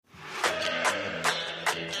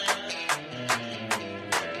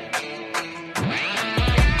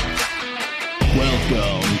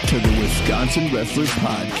Welcome to the Wisconsin Wrestler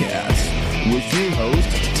Podcast with your host,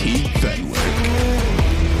 Teague Fenwick.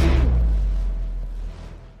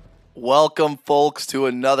 Welcome, folks, to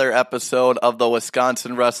another episode of the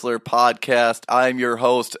Wisconsin Wrestler Podcast. I'm your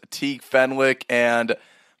host, Teague Fenwick, and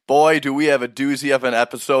boy, do we have a doozy of an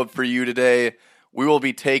episode for you today. We will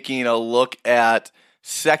be taking a look at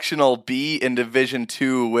Sectional B in Division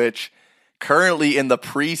 2, which currently in the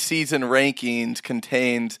preseason rankings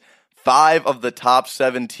contains 5 of the top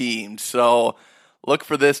 7 teams. So look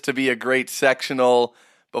for this to be a great sectional.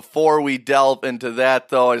 Before we delve into that,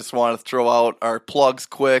 though, I just want to throw out our plugs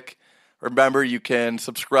quick. Remember, you can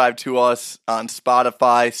subscribe to us on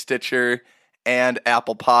Spotify, Stitcher, and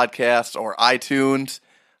Apple Podcasts or iTunes.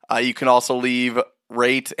 You can also leave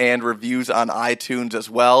rate and reviews on iTunes as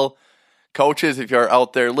well. Coaches, if you're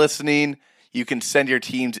out there listening, you can send your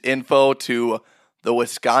team's info to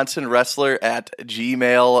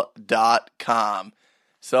thewisconsinwrestler@gmail.com.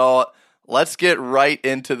 So let's get right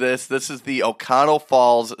into this. This is the O'Connell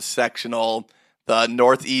Falls sectional, the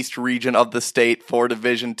northeast region of the state for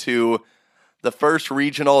Division 2. The first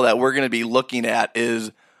regional that we're going to be looking at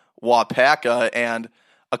is Waupaca, and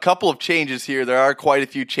a couple of changes here. There are quite a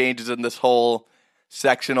few changes in this whole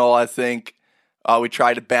sectional. I think we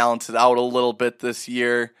tried to balance it out a little bit this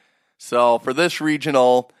year. So for this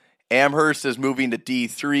regional, Amherst is moving to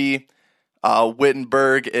D3.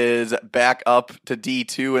 Wittenberg is back up to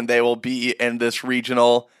D2, and they will be in this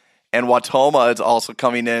regional. And Wautoma is also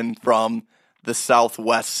coming in from the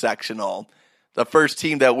Southwest sectional. The first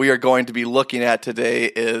team that we are going to be looking at today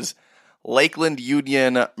is Lakeland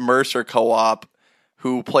Union Mercer Co-op,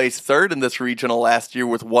 who placed third in this regional last year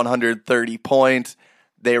with 130 points.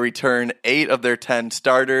 They return 8 of their 10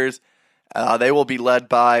 starters. They will be led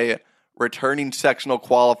by returning sectional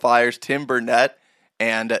qualifiers Tim Burnett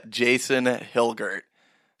and Jason Hilgert.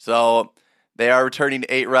 So they are returning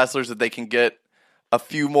 8 wrestlers. If they can get a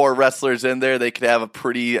few more wrestlers in there, they could have a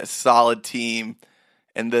pretty solid team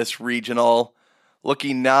in this regional.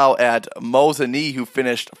 Looking now at Mosinee, who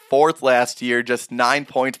finished 4th last year, just 9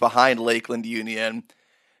 points behind Lakeland Union.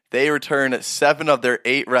 They return 7 of their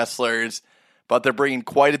 8 wrestlers, but they're bringing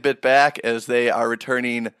quite a bit back as they are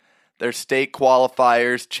returning their state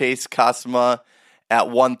qualifiers, Chase Cosma at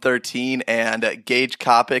 113 and Gage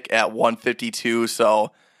Kopic at 152.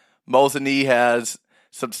 So Mosinee has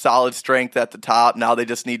some solid strength at the top. Now they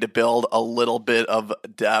just need to build a little bit of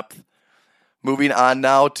depth. Moving on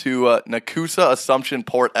now to Nakusa Assumption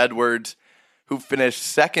Port Edwards, who finished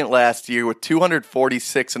 2nd last year with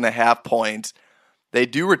 246.5 points. They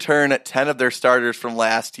do return 10 of their starters from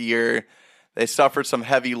last year. They suffered some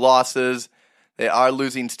heavy losses. They are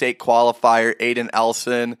losing state qualifier Aiden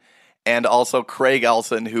Elson and also Craig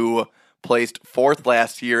Elson, who placed 4th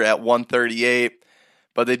last year at 138.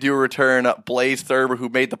 But they do return Blaze Thurber, who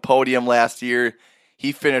made the podium last year.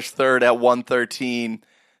 He finished 3rd at 113.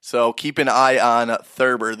 So keep an eye on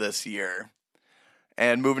Thurber this year.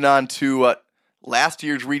 And moving on to last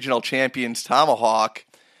year's regional champions, Tomahawk.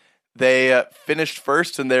 They finished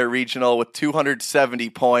 1st in their regional with 270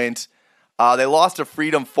 points. They lost to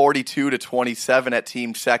Freedom 42-27 at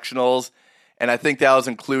team sectionals, and I think that was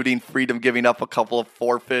including Freedom giving up a couple of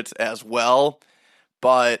forfeits as well.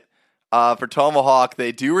 But for Tomahawk,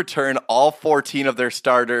 they do return all 14 of their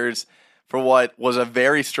starters for what was a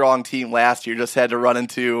very strong team last year. Just had to run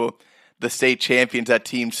into the state champions at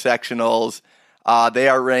team sectionals. They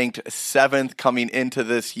are ranked 7th coming into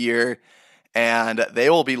this year, and they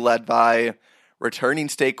will be led by returning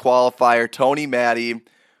state qualifier Tony Matty,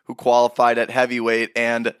 who qualified at heavyweight,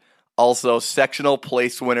 and also sectional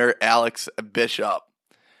place winner Alex Bishop.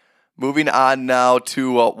 Moving on now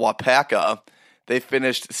to Waupaca. They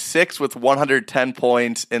finished 6th with 110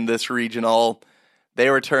 points in this regional. They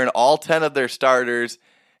return all 10 of their starters,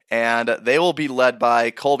 and they will be led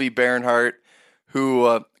by Colby Bernhardt,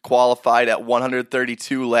 who qualified at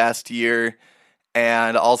 132 last year,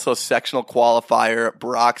 and also sectional qualifier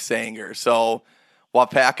Brock Sanger. So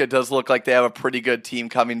Waupaca does look like they have a pretty good team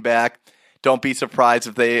coming back. Don't be surprised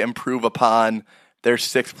if they improve upon their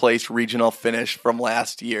 6th place regional finish from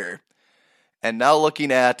last year. And now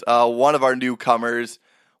looking at one of our newcomers,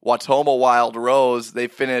 Wautoma Wild Rose. They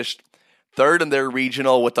finished 3rd in their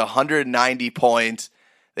regional with 190 points.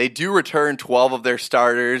 They do return 12 of their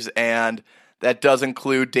starters, and that does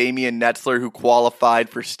include Damian Netzler, who qualified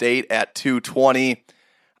for state at 220.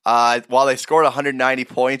 While they scored 190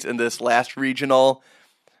 points in this last regional,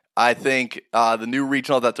 I think the new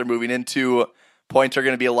regional that they're moving into, points are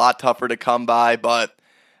going to be a lot tougher to come by, but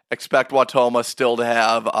expect Wautoma still to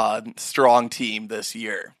have a strong team this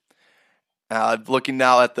year. Looking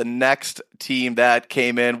now at the next team that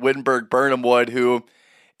came in, Wittenberg-Burnham Wood, who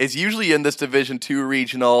is usually in this Division II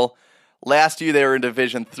regional. Last year they were in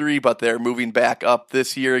Division III, but they're moving back up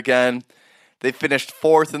this year again. They finished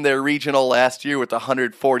 4th in their regional last year with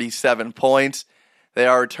 147 points. They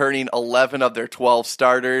are returning 11 of their 12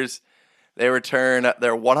 starters. They return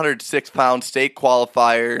their 106-pound state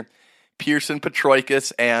qualifier, Pearson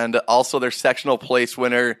Petroikis, and also their sectional place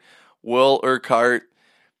winner, Will Urquhart.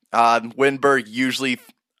 Wittenberg usually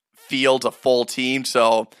fields a full team,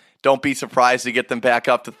 so don't be surprised to get them back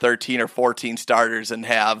up to 13 or 14 starters and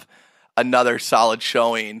have another solid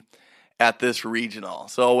showing at this regional.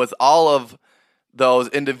 So with all of those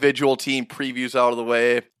individual team previews out of the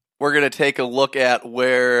way, we're going to take a look at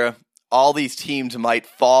where all these teams might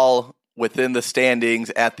fall within the standings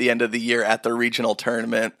at the end of the year at the regional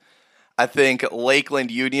tournament. I think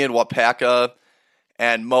Lakeland Union, Wapaka,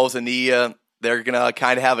 and Mosania, they're going to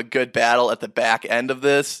kind of have a good battle at the back end of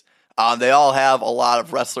this. They all have a lot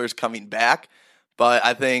of wrestlers coming back, but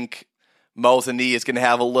I think Mosania is going to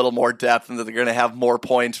have a little more depth and that they're going to have more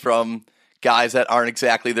points from guys that aren't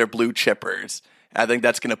exactly their blue chippers. I think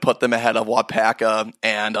that's going to put them ahead of Wapaka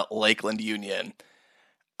and Lakeland Union.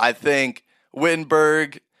 I think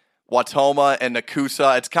Wittenberg, Watoma, and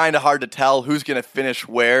Nakusa, it's kind of hard to tell who's going to finish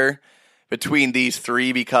where between these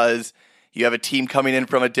three because you have a team coming in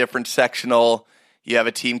from a different sectional, you have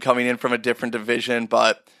a team coming in from a different division,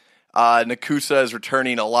 but Nakusa is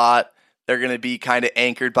returning a lot. They're going to be kind of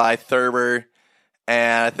anchored by Thurber,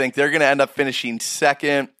 and I think they're going to end up finishing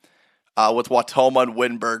second with Watoma and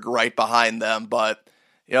Wittenberg right behind them. But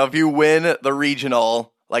if you win the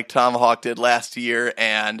regional like Tomahawk did last year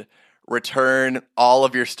and return all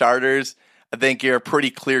of your starters, I think you're a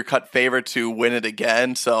pretty clear-cut favorite to win it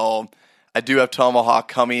again. So I do have Tomahawk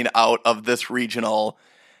coming out of this regional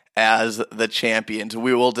as the champions.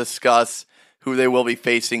 We will discuss who they will be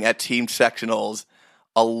facing at team sectionals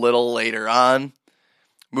a little later on.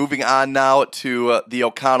 Moving on now to the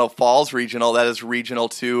O'Connell Falls regional, that is Regional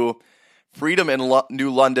 2. Freedom and New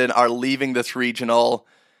London are leaving this regional,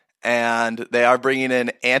 and they are bringing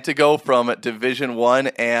in Antigo from Division 1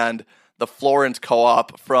 and the Florence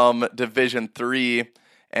Co-op from Division 3.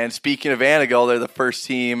 And speaking of Antigo, they're the first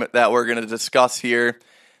team that we're going to discuss here.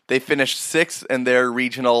 They finished 6th in their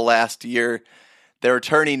regional last year. They're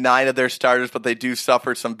returning 9 of their starters, but they do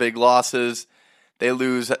suffer some big losses. They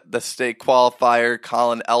lose the state qualifier,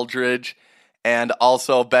 Colin Eldridge, and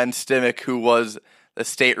also Ben Stimmick, who was the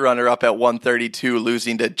state runner-up at 132,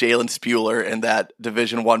 losing to Jalen Spuler in that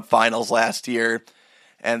Division I finals last year.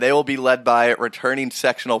 And they will be led by returning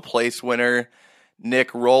sectional place winner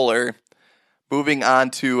Nick Roller. Moving on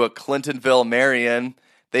to Clintonville Marion,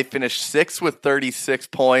 they finished 6th with 36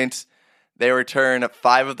 points. They return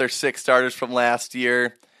 5 of their 6 starters from last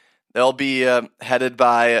year. They'll be headed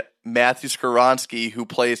by Matthew Skoronsky, who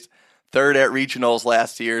placed 3rd at regionals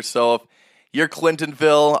last year. So if you're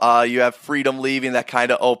Clintonville, you have Freedom leaving. That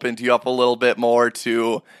kind of opened you up a little bit more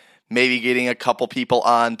to maybe getting a couple people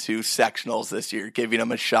on to sectionals this year, giving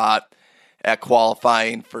them a shot at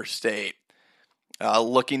qualifying for state.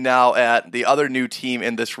 Looking now at the other new team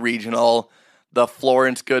in this regional, the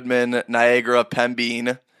Florence Goodman Niagara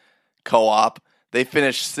Pembine Co-op. They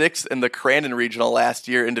finished 6th in the Crandon Regional last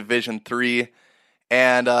year in Division 3,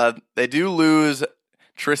 and they do lose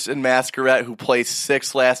Tristan Mascaret, who placed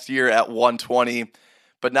 6th last year at 120.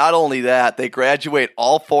 But not only that, they graduate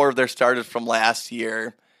all 4 of their starters from last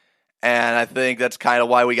year, and I think that's kind of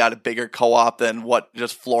why we got a bigger co-op than what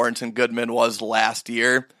just Florence and Goodman was last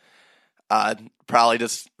year. Probably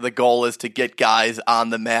just the goal is to get guys on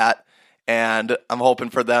the mat, and I'm hoping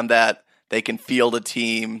for them that they can field a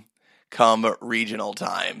team come regional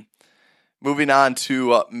time. Moving on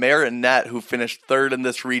to Marinette, who finished 3rd in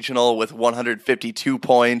this regional with 152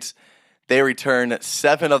 points. They return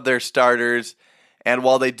 7 of their starters, and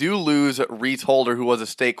while they do lose Reese Holder, who was a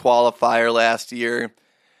state qualifier last year,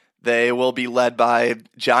 they will be led by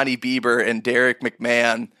Johnny Bieber and Derek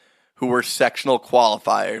McMahon, who were sectional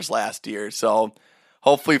qualifiers last year. So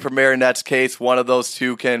hopefully for Marinette's case, one of those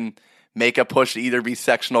two can make a push to either be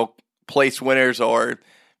sectional place winners or,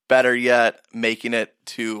 better yet, making it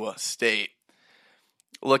to state.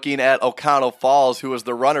 Looking at O'Connell Falls, who was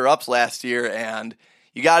the runner-ups last year, and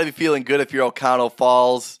you got to be feeling good if you're O'Connell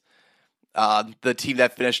Falls. The team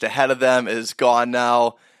that finished ahead of them is gone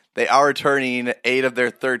now. They are returning 8 of their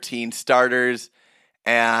 13 starters,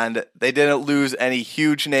 and they didn't lose any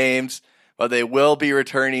huge names, but they will be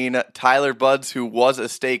returning Tyler Buds, who was a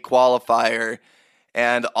state qualifier,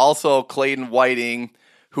 and also Clayton Whiting,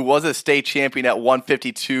 who was a state champion at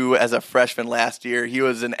 152 as a freshman last year. He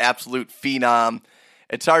was an absolute phenom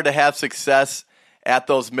it's hard to have success at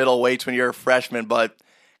those middle weights when you're a freshman, but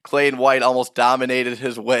Clayton White almost dominated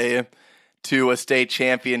his way to a state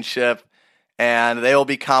championship, and they will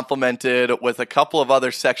be complemented with a couple of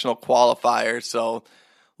other sectional qualifiers. So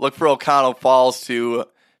look for O'Connell Falls to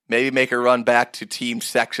maybe make a run back to team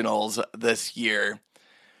sectionals this year.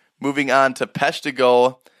 Moving on to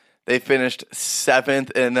Peshtigo, they finished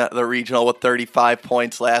 7th in the regional with 35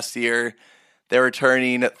 points last year. They're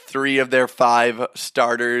returning 3 of their 5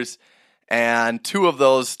 starters, and 2 of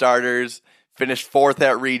those starters finished 4th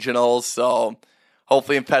at regionals. So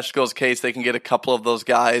hopefully in Peshtigo's case, they can get a couple of those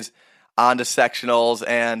guys onto sectionals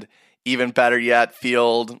and, even better yet,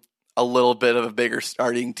 field a little bit of a bigger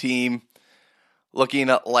starting team. Looking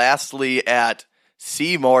lastly at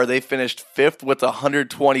Seymour, they finished 5th with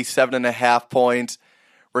 127.5 points,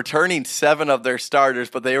 returning 7 of their starters,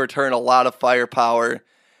 but they return a lot of firepower.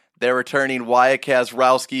 They're returning Wyatt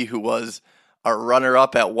Kazrowski, who was a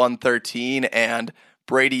runner-up at 113, and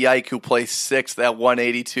Brady Ike, who placed 6th at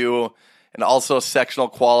 182, and also sectional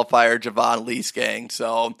qualifier Javon Leesgang.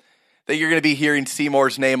 So I think you're going to be hearing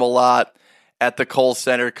Seymour's name a lot at the Kohl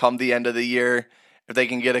Center come the end of the year. If they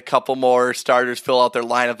can get a couple more starters, fill out their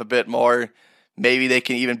lineup a bit more, maybe they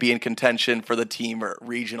can even be in contention for the team or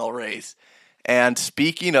regional race. And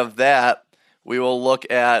speaking of that, we will look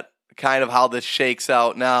at kind of how this shakes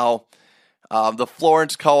out now. The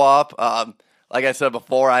Florence Co-op, like I said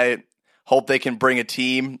before, I hope they can bring a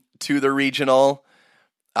team to the regional.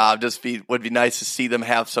 Would be nice to see them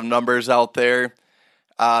have some numbers out there.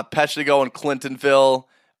 Peshtigo and Clintonville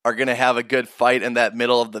are going to have a good fight in that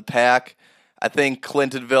middle of the pack. I think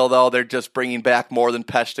Clintonville, though, they're just bringing back more than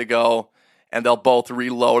Peshtigo, and they'll both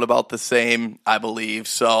reload about the same, I believe.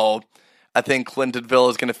 So I think Clintonville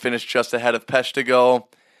is going to finish just ahead of Peshtigo.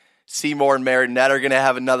 Seymour and Marinette are going to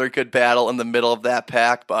have another good battle in the middle of that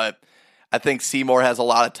pack, but I think Seymour has a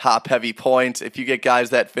lot of top-heavy points. If you get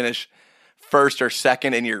guys that finish first or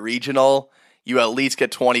second in your regional, you at least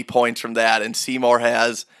get 20 points from that, and Seymour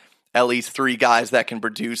has at least 3 guys that can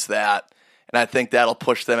produce that, and I think that'll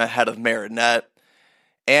push them ahead of Marinette.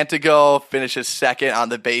 Antigo finishes second on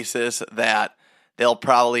the basis that they'll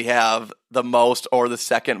probably have the most or the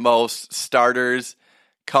second most starters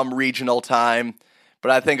come regional time,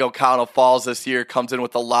 but I think O'Connell Falls this year comes in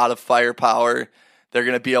with a lot of firepower. They're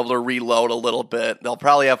going to be able to reload a little bit. They'll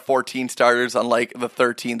probably have 14 starters, unlike the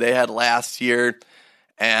 13 they had last year,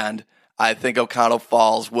 and I think O'Connell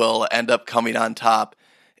Falls will end up coming on top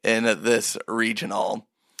in this regional.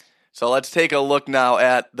 So let's take a look now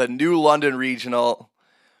at the New London Regional,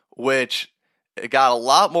 which got a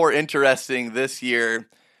lot more interesting this year.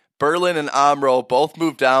 Berlin and Omro both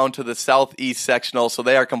moved down to the Southeast Sectional, so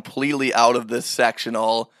they are completely out of this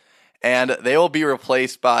sectional, and they will be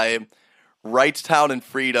replaced by Wrightstown and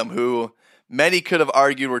Freedom, who many could have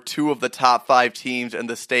argued were 2 of the top 5 teams in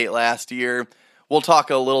the state last year. We'll talk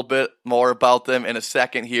a little bit more about them in a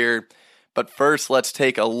second here, but first let's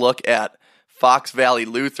take a look at Fox Valley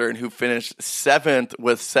Lutheran, who finished 7th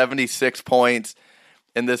with 76 points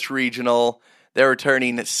in this regional. They're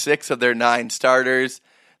returning 6 of their 9 starters.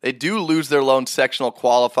 They do lose their lone sectional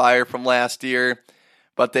qualifier from last year,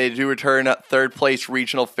 but they do return a third-place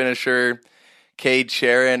regional finisher, Cade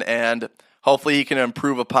Sharon, and hopefully he can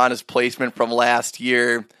improve upon his placement from last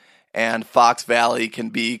year, and Fox Valley can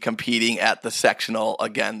be competing at the sectional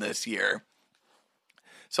again this year.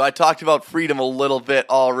 So I talked about Freedom a little bit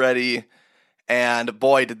already, and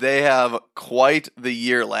boy, did they have quite the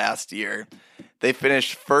year last year. They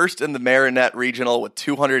finished first in the Marinette Regional with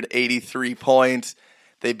 283 points.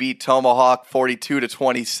 They beat Tomahawk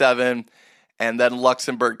 42-27, and then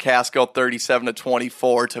Luxembourg Casco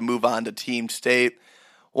 37-24 to move on to Team State.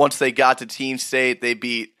 Once they got to Team State, they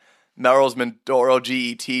beat Melrose Mindoro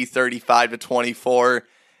GET 35-24,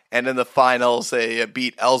 and in the finals they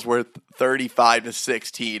beat Ellsworth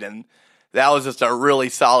 35-16, and that was just a really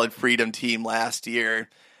solid Freedom team last year.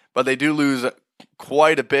 But they do lose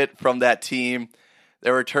quite a bit from that team.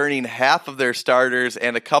 They're returning half of their starters,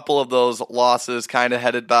 and a couple of those losses kind of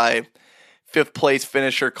headed by 5th place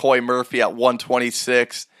finisher Coy Murphy at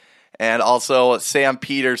 126, and also Sam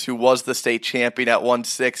Peters, who was the state champion at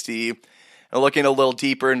 160. And looking a little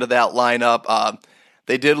deeper into that lineup,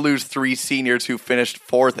 they did lose 3 seniors who finished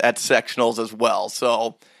 4th at sectionals as well.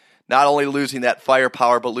 So not only losing that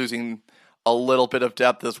firepower, but losing a little bit of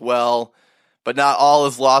depth as well. But not all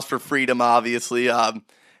is lost for Freedom, obviously.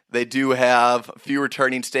 They do have a few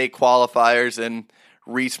returning state qualifiers in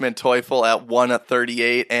Reisman Teufel at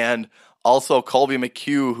 138, and also Colby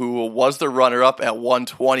McHugh, who was the runner-up at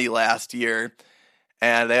 120 last year.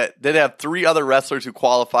 And they did have 3 other wrestlers who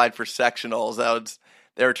qualified for sectionals.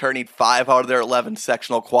 They're returning 5 out of their 11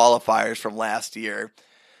 sectional qualifiers from last year.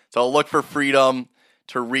 So look for Freedom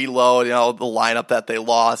to reload, the lineup that they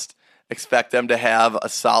lost. Expect them to have a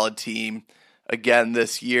solid team again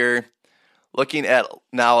this year. Looking at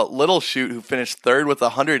now Little Chute, who finished third with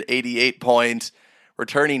 188 points,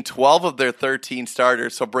 returning 12 of their 13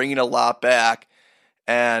 starters, so bringing a lot back.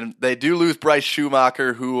 And they do lose Bryce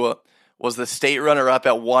Schumacher, who was the state runner-up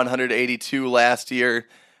at 182 last year,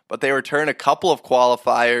 but they return a couple of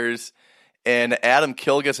qualifiers in Adam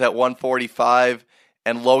Kilgus at 145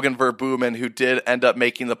 and Logan Verbumen, who did end up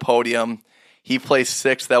making the podium. He placed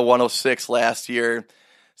 6th at 106 last year.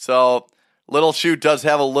 So Little Chute does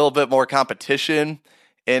have a little bit more competition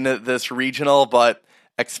in this regional, but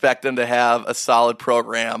expect them to have a solid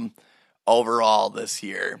program overall this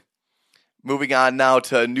year. Moving on now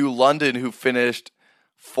to New London, who finished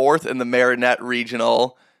 4th in the Marinette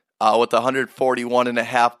Regional with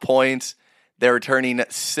 141.5 points. They're returning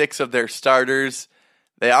 6 of their starters.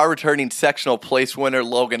 They are returning sectional place winner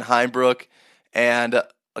Logan Heimbrook and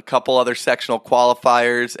a couple other sectional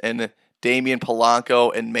qualifiers in Damian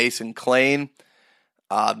Polanco and Mason Klein.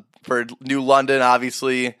 For New London,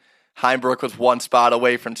 obviously, Heimbrook was 1 spot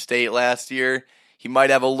away from state last year. He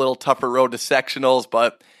might have a little tougher road to sectionals,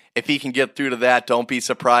 but if he can get through to that, don't be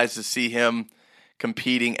surprised to see him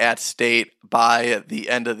competing at state by the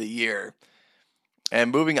end of the year.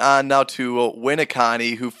 And moving on now to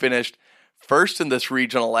Winneconne, who finished 1st in this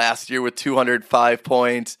regional last year with 205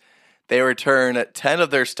 points. They return 10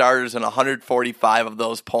 of their starters and 145 of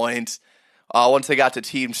those points. Once they got to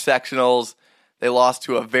team sectionals, they lost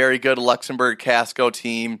to a very good Luxembourg Casco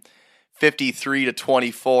team,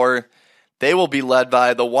 53-24. They will be led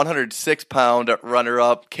by the 106-pound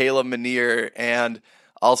runner-up Caleb Manier and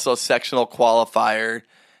also sectional qualifier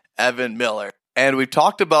Evan Miller. And we've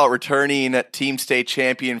talked about returning team state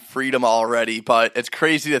champion Freedom already, but it's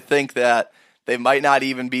crazy to think that they might not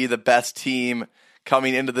even be the best team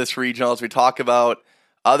coming into this regional as we talk about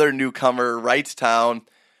other newcomer Wrightstown,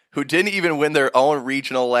 who didn't even win their own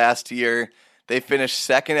regional last year. They finished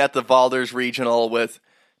 2nd at the Valders Regional with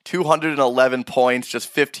 211 points, just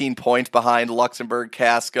 15 points behind Luxembourg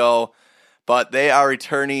Casco. But they are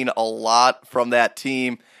returning a lot from that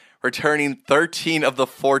team, returning 13 of the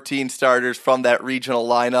 14 starters from that regional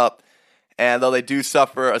lineup. And though they do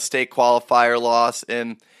suffer a state qualifier loss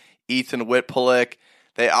in Ethan Whitpolick,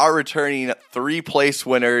 they are returning 3 place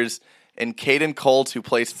winners in Caden Colts, who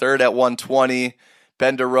placed 3rd at 120,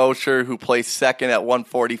 Ben DeRocher, who placed 2nd at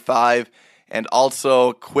 145, and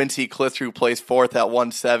also Quincy Klitzer, who placed 4th at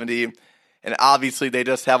 170. And obviously they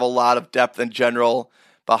just have a lot of depth in general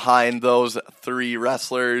behind those 3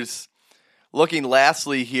 wrestlers. Looking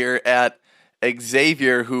lastly here at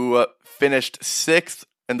Xavier, who finished 6th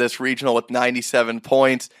in this regional with 97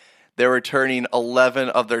 points. They're returning 11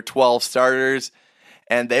 of their 12 starters,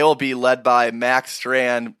 and they will be led by Max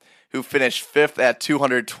Strand, who finished 5th at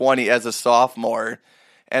 220 as a sophomore.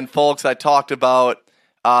 And folks, I talked about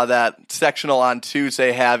that sectional on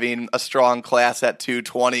Tuesday having a strong class at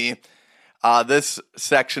 220. This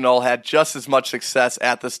sectional had just as much success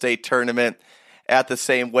at the state tournament at the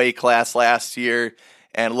same weight class last year,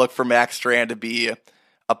 and look for Max Strand to be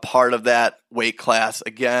a part of that weight class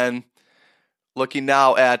again. Looking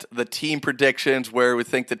now at the team predictions, where we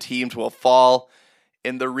think the teams will fall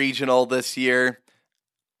in the regional this year.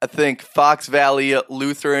 I think Fox Valley,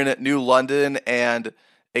 Lutheran, New London, and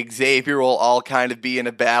Xavier will all kind of be in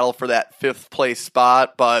a battle for that 5th place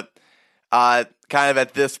spot, but kind of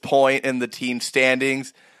at this point in the team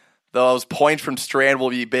standings, those points from Strand will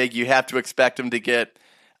be big. You have to expect them to get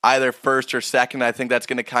either 1st or 2nd. I think that's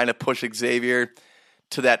going to kind of push Xavier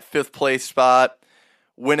to that 5th place spot.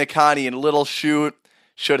 Winneconne and Little Chute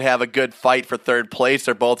should have a good fight for 3rd place.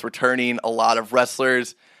 They're both returning a lot of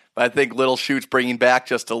wrestlers, but I think Little Chute's bringing back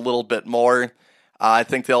just a little bit more. I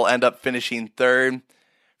think they'll end up finishing 3rd.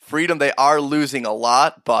 Freedom, they are losing a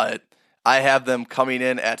lot, but I have them coming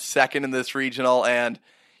in at 2nd in this regional. And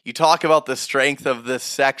you talk about the strength of this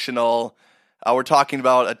sectional. We're talking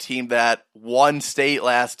about a team that won state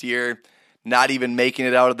last year, not even making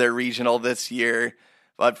it out of their regional this year.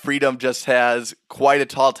 But Freedom just has quite a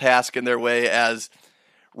tall task in their way, as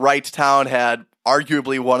Wrightstown had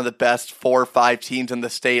arguably one of the best 4 or 5 teams in the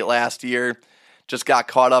state last year. Just got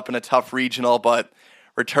caught up in a tough regional, but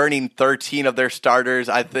returning 13 of their starters,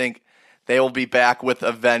 I think they will be back with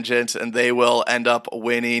a vengeance, and they will end up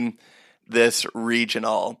winning this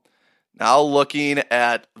regional. Now looking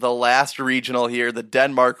at the last regional here, the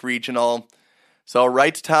Denmark regional. So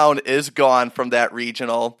Wrightstown is gone from that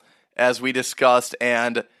regional, as we discussed,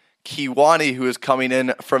 and Kewanee, who is coming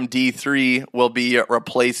in from D3, will be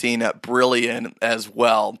replacing Brilliant as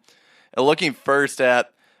well. And looking first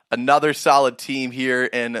at another solid team here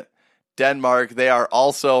in Denmark, they are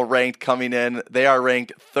also ranked coming in. They are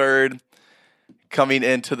ranked third coming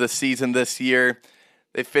into the season this year.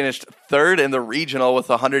 They finished third in the regional with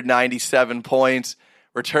 197 points,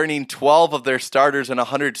 returning 12 of their starters and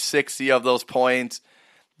 160 of those points.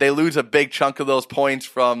 They lose a big chunk of those points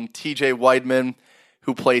from TJ Weidman,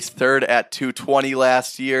 who placed third at 220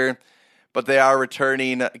 last year. But they are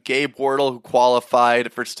returning Gabe Wardle, who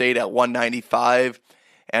qualified for state at 195,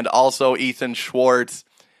 and also Ethan Schwartz,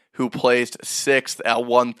 who placed sixth at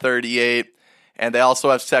 138. And they also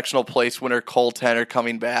have sectional place winner Cole Tenner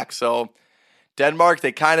coming back. So Denmark,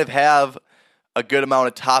 they kind of have a good amount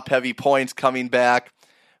of top-heavy points coming back.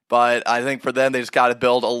 But I think for them, they just got to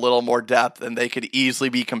build a little more depth, and they could easily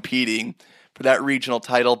be competing for that regional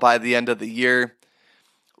title by the end of the year.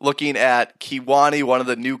 Looking at Kewanee, one of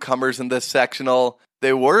the newcomers in this sectional,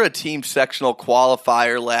 they were a team sectional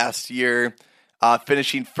qualifier last year,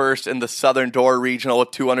 finishing first in the Southern Door Regional with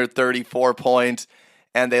 234 points,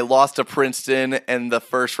 and they lost to Princeton in the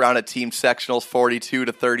first round of team sectionals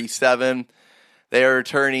 42-37. They are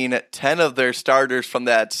returning 10 of their starters from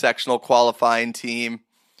that sectional qualifying team,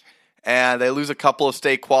 and they lose a couple of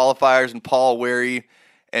state qualifiers in Paul Weary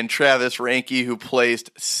and Travis Ranke, who placed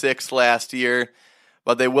sixth last year.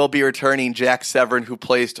 But they will be returning Jack Severin, who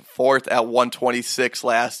placed fourth at 126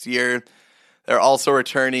 last year. They're also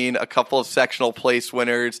returning a couple of sectional place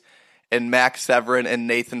winners in Max Severin and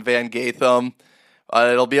Nathan Van Gatham.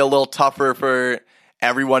 It'll be a little tougher for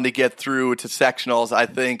everyone to get through to sectionals. I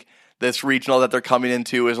think this regional that they're coming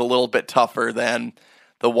into is a little bit tougher than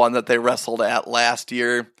the one that they wrestled at last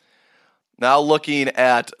year. Now looking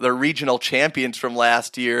at the regional champions from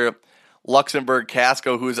last year, Luxembourg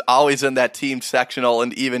Casco, who is always in that team sectional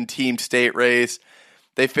and even team state race.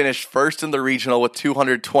 They finished first in the regional with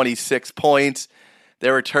 226 points.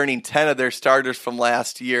 They're returning 10 of their starters from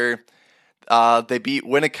last year. They beat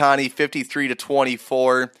Winneconne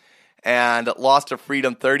 53-24 and lost to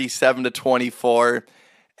Freedom 37-24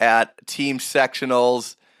 at team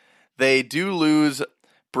sectionals. They do lose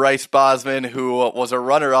Bryce Bosman, who was a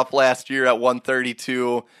runner-up last year at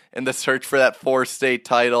 132 in the search for that fourth state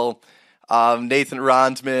title. Nathan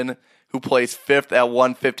Ronsman, who placed fifth at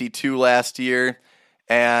 152 last year,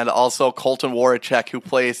 and also Colton Warachek, who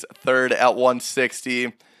placed third at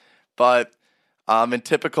 160. But in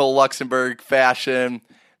typical Luxembourg fashion,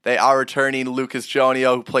 they are returning Lucas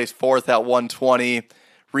Jonio, who placed fourth at 120,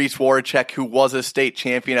 Reese Warachek, who was a state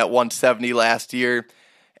champion at 170 last year,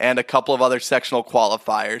 and a couple of other sectional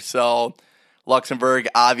qualifiers. So Luxembourg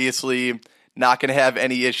obviously not going to have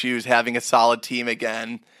any issues having a solid team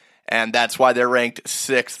again. And that's why they're ranked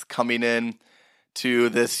sixth coming in to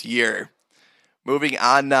this year. Moving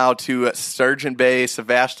on now to Sturgeon Bay,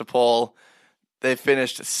 Sevastopol. They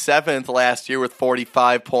finished seventh last year with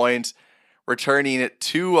 45 points, returning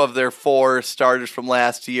two of their four starters from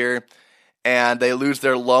last year. And they lose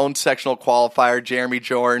their lone sectional qualifier, Jeremy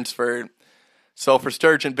Jorns. So for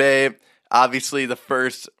Sturgeon Bay, obviously the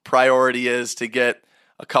first priority is to get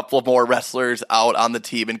a couple of more wrestlers out on the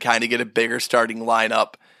team and kind of get a bigger starting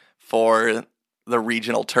lineup for the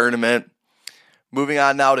regional tournament. Moving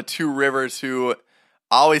on now to Two Rivers, who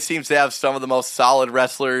always seems to have some of the most solid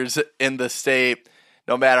wrestlers in the state,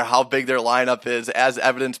 no matter how big their lineup is, as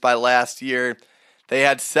evidenced by last year. They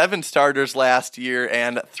had 7 starters last year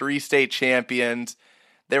and 3 state champions.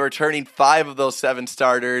 They were returning 5 of those 7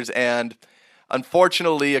 starters, and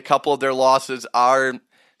unfortunately, a couple of their losses are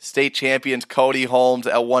state champions Cody Holmes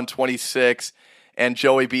at 126 and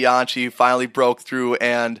Joey Bianchi, who finally broke through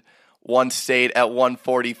and won state at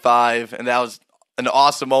 145, and that was an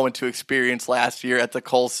awesome moment to experience last year at the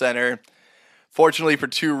Kohl Center. Fortunately for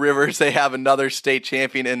Two Rivers, they have another state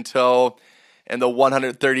champion in tow, and the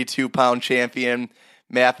 132-pound champion,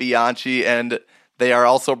 Matt Bianchi, and they are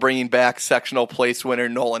also bringing back sectional place winner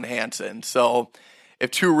Nolan Hansen. So if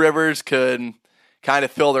Two Rivers could kind of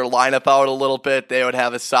fill their lineup out a little bit, they would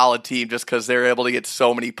have a solid team just because they're able to get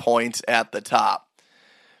so many points at the top.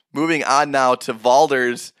 Moving on now to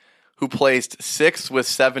Valders, who placed 6th with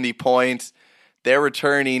 70 points. They're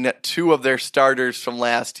returning 2 of their starters from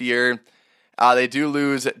last year. They do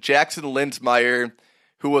lose Jackson Linsmeyer,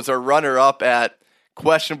 who was a runner-up at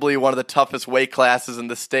questionably one of the toughest weight classes in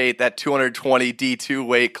the state, that 220 D2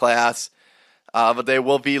 weight class. But they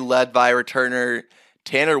will be led by returner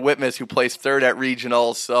Tanner Whitmus, who placed 3rd at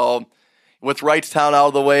regionals. So with Wrightstown out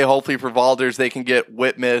of the way, hopefully for Valders, they can get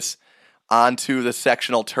Whitmus onto the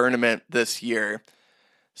sectional tournament this year.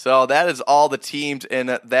 So that is all the teams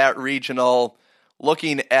in that regional.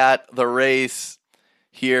 looking at the race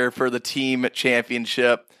here for the team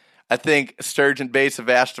championship, I think Sturgeon Bay,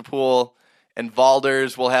 Sevastopol, and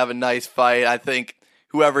Valders will have a nice fight. I think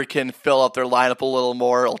whoever can fill up their lineup a little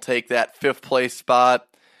more will take that 5th place spot.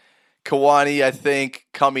 Kewanee, I think,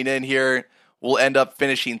 coming in here, will end up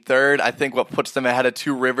finishing 3rd. I think what puts them ahead of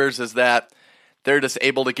Two Rivers is that they're just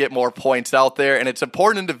able to get more points out there. And it's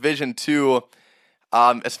important in Division 2,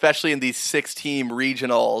 especially in these 6-team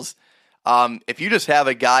regionals. If you just have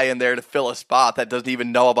a guy in there to fill a spot that doesn't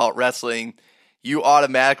even know about wrestling, you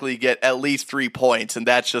automatically get at least 3 points. And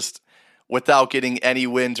that's just without getting any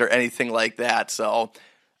wins or anything like that. So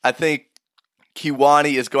I think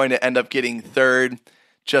Kewanee is going to end up getting 3rd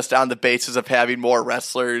just on the basis of having more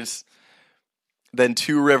wrestlers than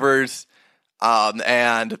Two Rivers.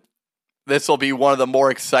 And this will be one of the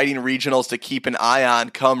more exciting regionals to keep an eye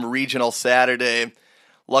on come regional Saturday.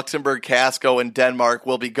 Luxembourg, Casco, and Denmark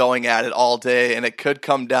will be going at it all day, and it could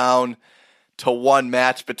come down to one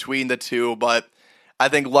match between the two, but I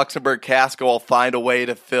think Luxembourg, Casco will find a way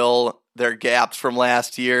to fill their gaps from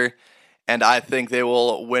last year, and I think they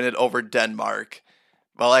will win it over Denmark.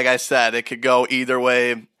 But like I said, it could go either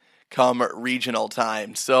way come regional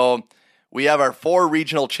time. So we have our 4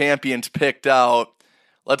 regional champions picked out.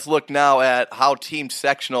 Let's look now at how team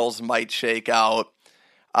sectionals might shake out.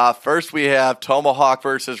 First, we have Tomahawk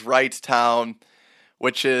versus Wrightstown,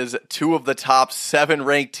 which is 2 of the top 7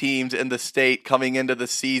 ranked teams in the state coming into the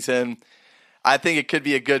season. I think it could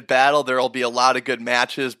be a good battle. There will be a lot of good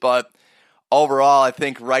matches, but overall, I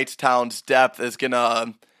think Wrightstown's depth is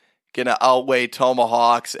gonna outweigh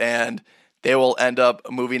Tomahawk's, and they will end up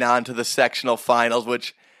moving on to the sectional finals,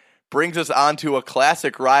 which brings us on to a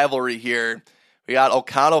classic rivalry here. We got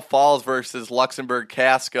O'Connell Falls versus Luxembourg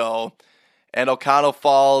Casco. And O'Connell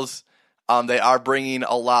Falls, they are bringing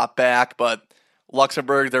a lot back, but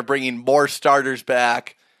Luxembourg, they're bringing more starters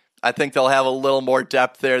back. I think they'll have a little more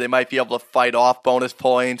depth there. They might be able to fight off bonus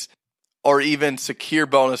points or even secure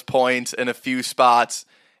bonus points in a few spots.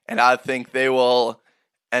 And I think they will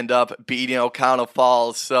end up beating O'Connell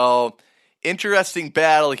Falls. So interesting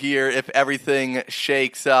battle here if everything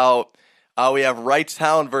shakes out. We have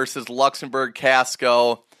Wrightstown versus Luxembourg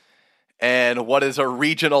Casco, and what is a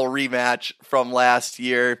regional rematch from last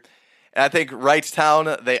year. And I think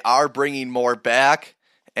Wrightstown, they are bringing more back,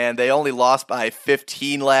 and they only lost by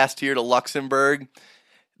 15 last year to Luxembourg.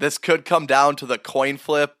 This could come down to the coin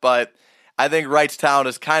flip, but I think Wrightstown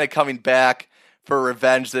is kind of coming back for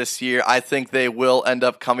revenge this year. I think they will end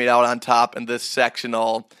up coming out on top in this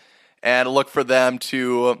sectional, and look for them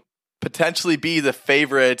to potentially be the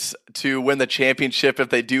favorites to win the championship if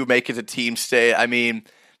they do make it to team state. I mean,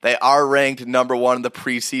 they are ranked number 1 in the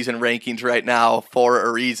preseason rankings right now for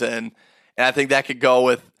a reason, and I think that could go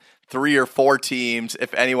with 3 or 4 teams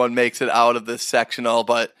if anyone makes it out of this sectional.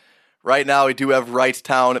 But right now we do have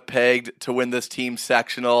Wrightstown pegged to win this team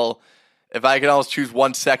sectional. If I could almost choose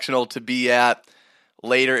one sectional to be at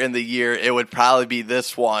later in the year, it would probably be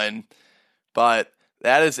this one. But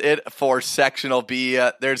that is it for Sectional B.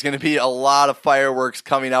 There's going to be a lot of fireworks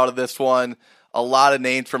coming out of this one. A lot of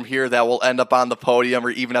names from here that will end up on the podium or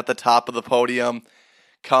even at the top of the podium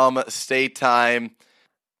come state time.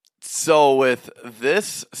 So with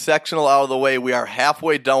this sectional out of the way, we are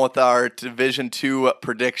halfway done with our Division 2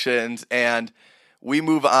 predictions, and we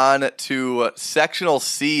move on to Sectional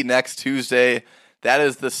C next Tuesday. That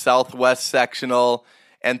is the Southwest Sectional,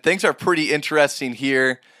 and things are pretty interesting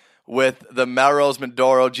here with the Melrose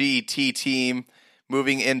Mindoro GET team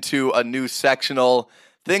moving into a new sectional.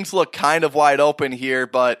 Things look kind of wide open here,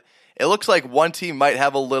 but it looks like one team might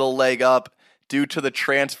have a little leg up due to the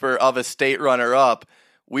transfer of a state runner-up.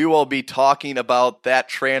 We will be talking about that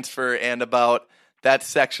transfer and about that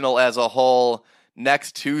sectional as a whole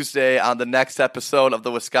next Tuesday on the next episode of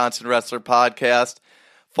the Wisconsin Wrestler Podcast.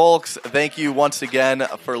 Folks, thank you once again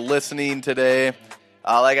for listening today.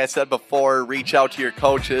 Like I said before, reach out to your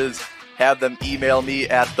coaches. Have them email me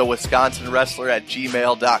at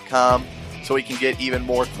thewisconsinwrestler@gmail.com so we can get even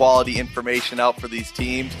more quality information out for these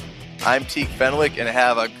teams. I'm Teek Fenwick, and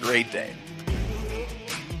have a great day.